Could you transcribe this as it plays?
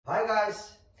Hi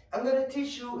guys, I'm going to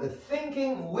teach you a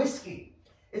thinking whiskey.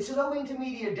 It's a low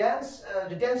intermediate dance.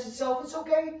 The dance itself is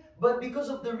okay, but because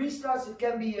of the restarts it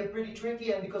can be pretty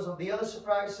tricky, and because of the other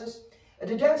surprises.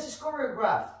 The dance is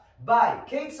choreographed by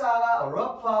Sala,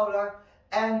 Rob Fowler,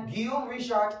 and Guillaume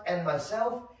Richard and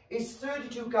myself. It's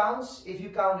 32 counts if you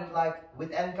count it like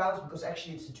with end counts, because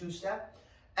actually it's a two-step.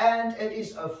 And it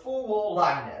is a 4-wall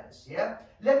line dance, yeah?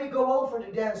 Let me go over the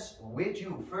dance with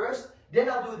you first, then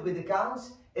I'll do it with the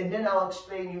counts, and then I'll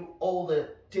explain you all the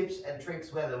tips and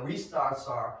tricks where the restarts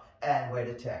are and where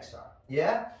the tags are,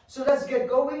 yeah? So let's get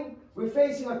going. We're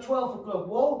facing a 12 o'clock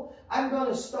wall. I'm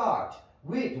gonna start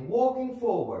with walking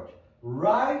forward,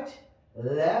 right,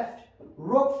 left,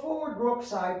 rock forward, rock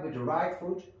side with the right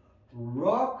foot,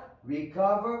 rock,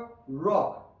 recover,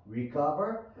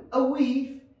 a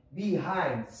weave,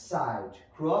 behind, side,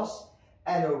 cross,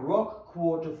 and a rock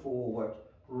quarter forward,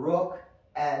 rock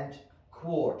and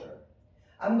quarter.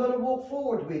 I'm going to walk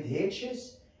forward with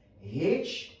hitches,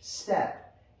 hitch,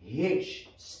 step,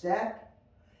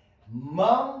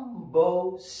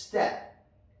 mambo, step.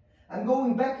 I'm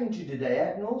going back into the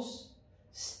diagonals,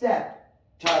 step,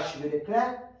 touch with a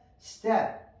clap,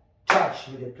 step, touch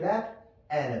with a clap,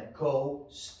 and a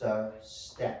coaster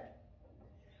step.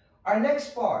 Our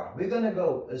next part, we're going to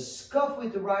go a scuff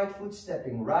with the right foot,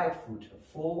 stepping right foot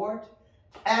forward,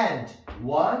 and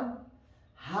 1,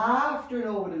 half turn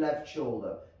over the left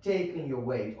shoulder, taking your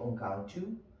weight on count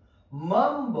 2,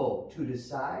 mambo to the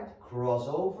side, cross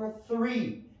over,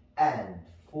 3 and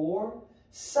 4,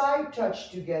 side touch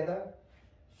together,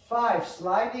 5,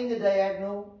 sliding the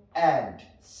diagonal, and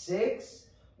 6,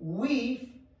 weave,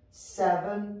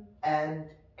 7 and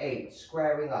 8,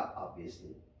 squaring up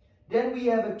obviously. Then we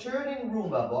have a turning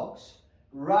Roomba box,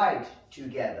 right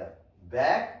together,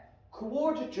 back,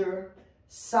 quarter turn,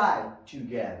 side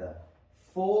together,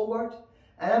 forward,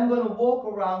 and I'm going to walk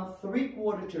around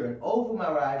 3/4 turn over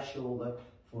my right shoulder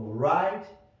for right,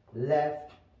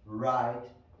 left,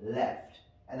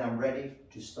 and I'm ready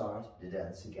to start the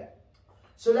dance again.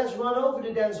 So let's run over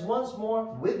the dance once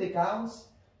more with the counts.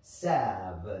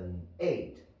 7,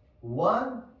 8,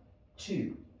 1,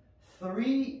 2,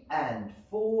 3 and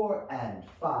 4 and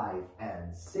 5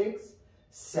 and 6,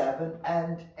 7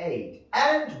 and 8,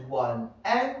 and 1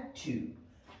 and 2,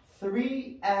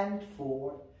 3 and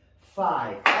 4,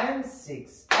 5 and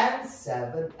 6 and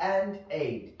 7 and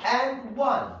 8, and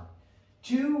 1,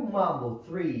 2, mambo,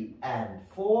 3 and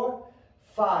 4,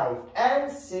 5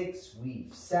 and 6,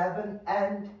 weave, 7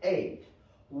 and 8,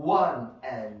 1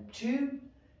 and 2,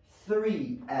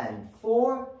 3 and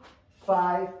 4,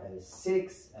 5 and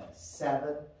 6 and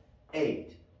 7,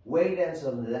 8. Weight ends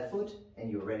on the left foot and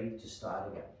you're ready to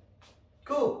start again.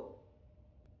 Cool.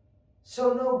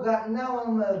 So now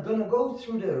I'm gonna go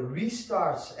through the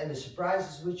restarts and the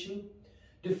surprises with you.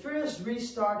 The first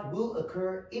restart will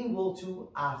occur in wall 2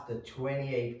 after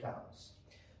 28 counts.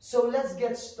 So let's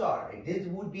get started. This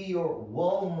would be your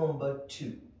wall number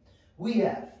 2. We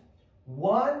have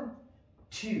 1,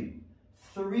 2,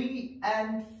 3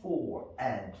 and 4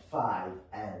 and 5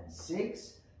 and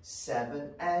 6,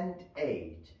 7 and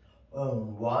 8,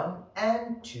 1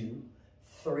 and 2,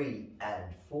 3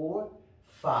 and 4,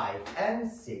 5 and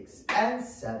 6 and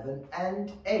 7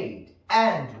 and 8,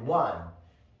 and 1,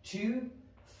 2,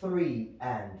 3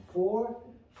 and 4,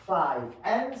 5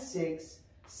 and 6,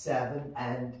 7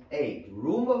 and 8.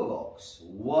 Roomba box,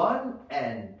 1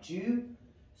 and 2,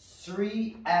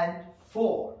 3 and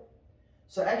 4.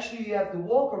 So actually you have to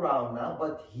walk around now,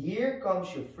 but here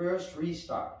comes your first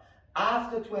restart.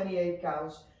 After 28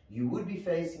 counts, you would be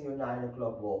facing your 9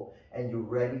 o'clock wall and you're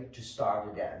ready to start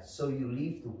the dance. So you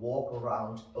leave the walk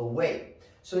around away.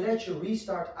 So that's your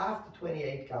restart after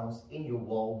 28 counts in your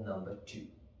wall number 2.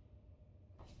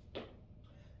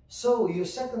 So your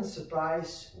second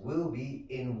surprise will be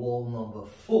in wall number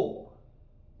 4.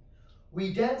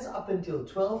 We dance up until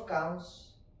 12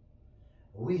 counts.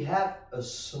 We have a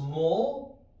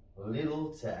small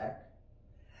little tag,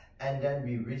 and then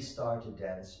we restart the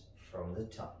dance from the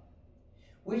top,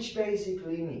 which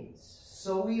basically means,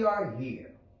 so we are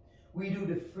here, we do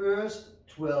the first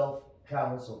 12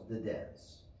 counts of the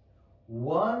dance.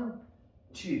 1,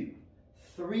 2,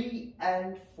 3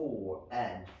 and 4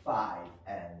 and 5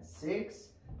 and 6,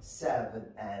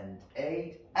 7 and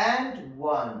 8, and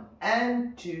 1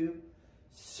 and 2,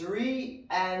 3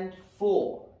 and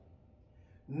 4.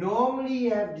 Normally you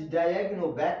have the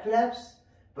diagonal back claps,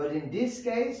 but in this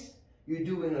case you're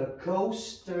doing a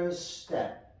coaster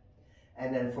step.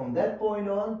 And then from that point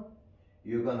on,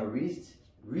 you're gonna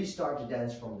restart the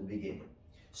dance from the beginning.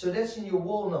 So that's in your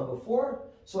wall number 4.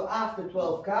 So after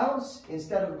 12 counts,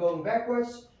 instead of going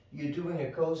backwards, you're doing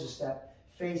a coaster step,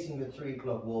 facing the 3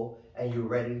 o'clock wall, and you're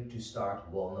ready to start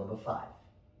wall number 5.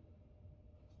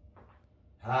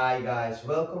 Hi guys,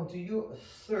 welcome to your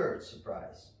third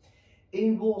surprise.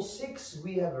 In wall 6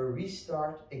 we have a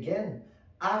restart again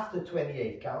after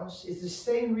 28 counts. It's the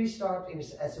same restart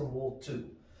as in wall 2.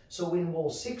 So in wall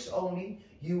 6 only,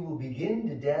 you will begin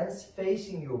the dance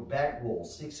facing your back wall,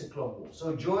 6 o'clock wall.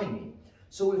 So join me.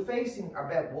 So we're facing our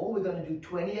back wall. We're going to do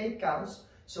 28 counts.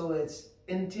 So it's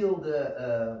until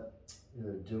the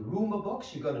Roomba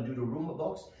box. You're going to do the Roomba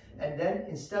box. And then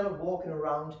instead of walking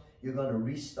around, you're going to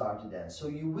restart the dance. So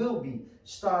you will be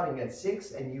starting at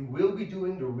 6 and you will be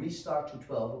doing the restart to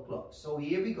 12 o'clock. So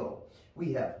here we go.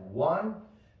 We have 1,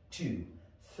 2,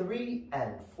 3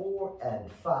 and 4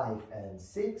 and 5 and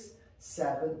 6,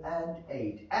 7 and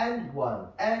 8 and 1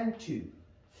 and 2,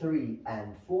 3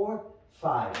 and 4,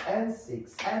 5 and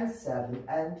 6 and 7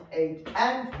 and 8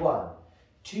 and 1,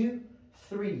 2,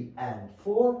 3 and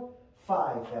 4,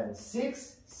 5 and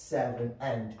 6, 7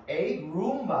 and 8,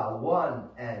 Roomba 1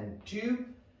 and 2,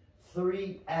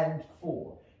 3 and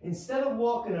 4. Instead of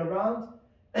walking around,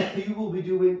 you will be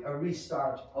doing a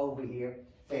restart over here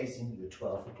facing your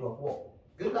 12 o'clock wall.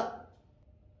 Good luck.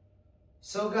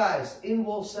 So guys, in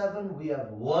wall 7 we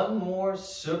have one more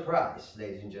surprise,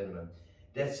 ladies and gentlemen.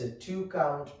 That's a 2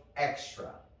 count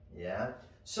extra. Yeah.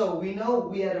 So we know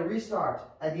we had a restart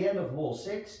at the end of wall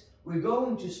 6. We're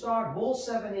going to start wall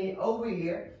 7 over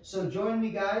here. So join me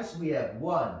guys. We have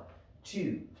 1,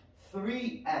 2,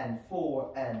 3 and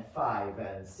 4 and 5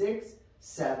 and 6,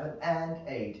 7 and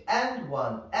 8 and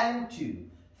 1 and 2,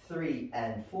 3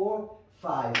 and 4,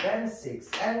 5 and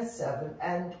 6 and 7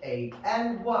 and 8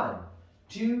 and 1,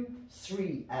 2,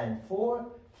 3 and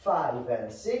 4, 5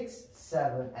 and 6,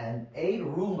 7 and 8,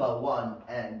 Roomba 1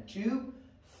 and 2,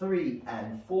 3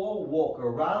 and 4, walk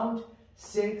around,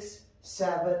 6,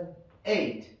 7,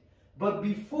 8. But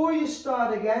before you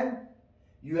start again,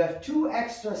 you have 2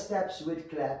 extra steps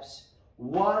with claps,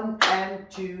 1 and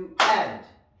 2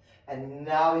 and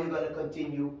now you're going to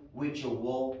continue with your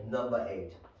wall number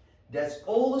 8. That's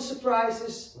all the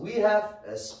surprises we have,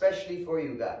 especially for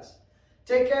you guys.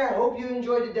 Take care, hope you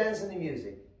enjoy the dance and the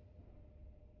music.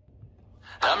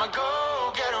 I'm a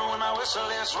go-getter when my whistle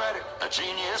is ready, a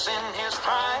genius in his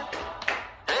prime.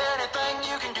 Anything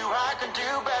you can do, I can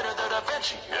do better than Da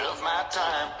Vinci of my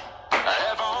time. I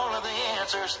have all of the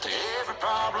answers to every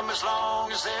problem as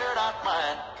long as they're not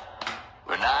mine.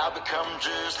 When I become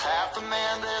just half the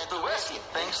man that the West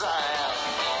thinks I am.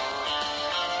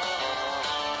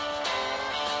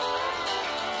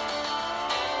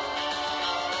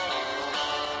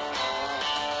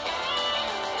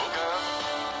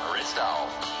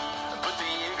 Put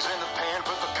the eggs in the pan,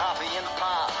 put the coffee in the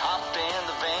pot, hopped in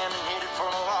the van and headed for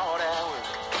the Lord at work.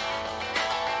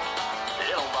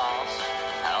 Hello, boss,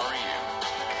 how are you?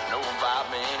 No, I'm 5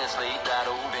 minutes late, that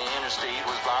old interstate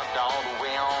was blocked all the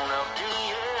way on up to the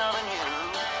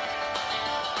avenue.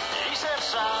 He said,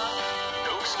 son,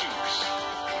 no excuse,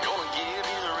 I'm gonna give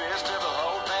you the rest of the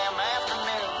whole damn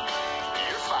afternoon.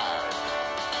 You're fired.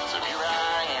 So here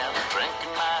I am,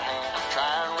 drinking my hand,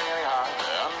 trying really hard to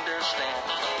understand.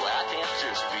 Well, I can't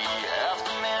just be half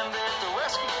the man that the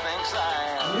West thinks I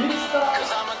am.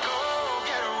 Cause I'm a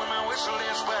go-getter when my whistle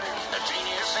is wetting, a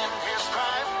genius in his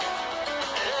prime.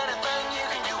 Anything you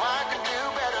can do, I can do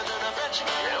better than Da Vinci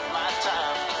of my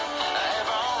time. I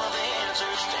have all of the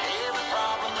answers to every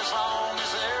problem as long as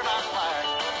they're not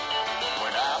mine.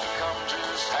 When I become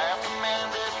just half the man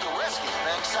that the West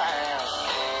thinks I am.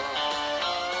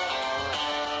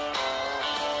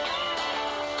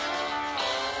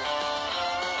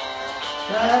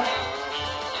 Hello,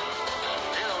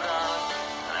 darling,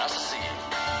 nice to see you.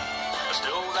 I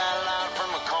stole that line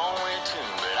from a Conway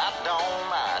tune, but I don't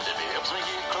mind if it helps me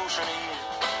get closer to you.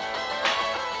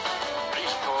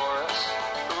 Please pour us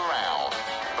around,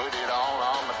 put it all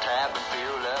on my tab and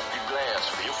fill up your glass.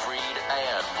 Feel free to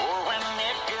add more when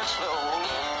it gets low.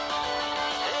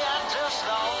 Hey, I just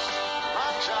lost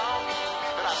my job,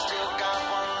 but I still got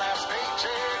one last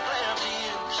paycheck left to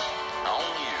use on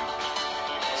you.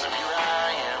 So here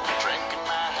I am, drinking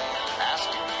my hand,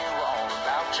 asking you all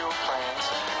about your plans.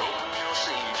 Hoping you'll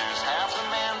see just half the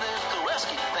man that the West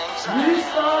thinks I am.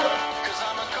 Cause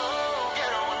I'm a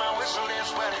go-getter when my whistle is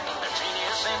wetting, a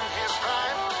genius in his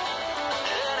prime.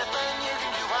 Anything you can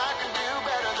do, I can do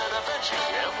better than Da Vinci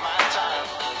of my time.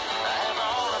 I have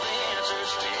all of the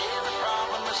answers to every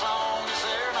problem as long as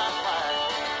they're not mine.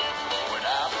 When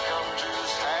I become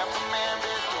just half the man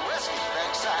that the West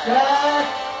thinks I am.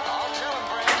 I'll tell him,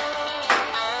 Brandon.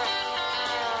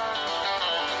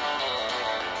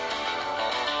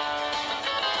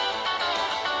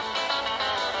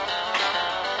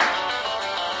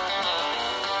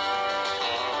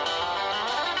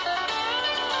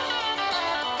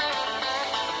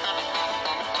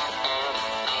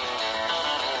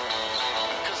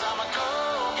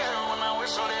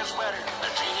 so the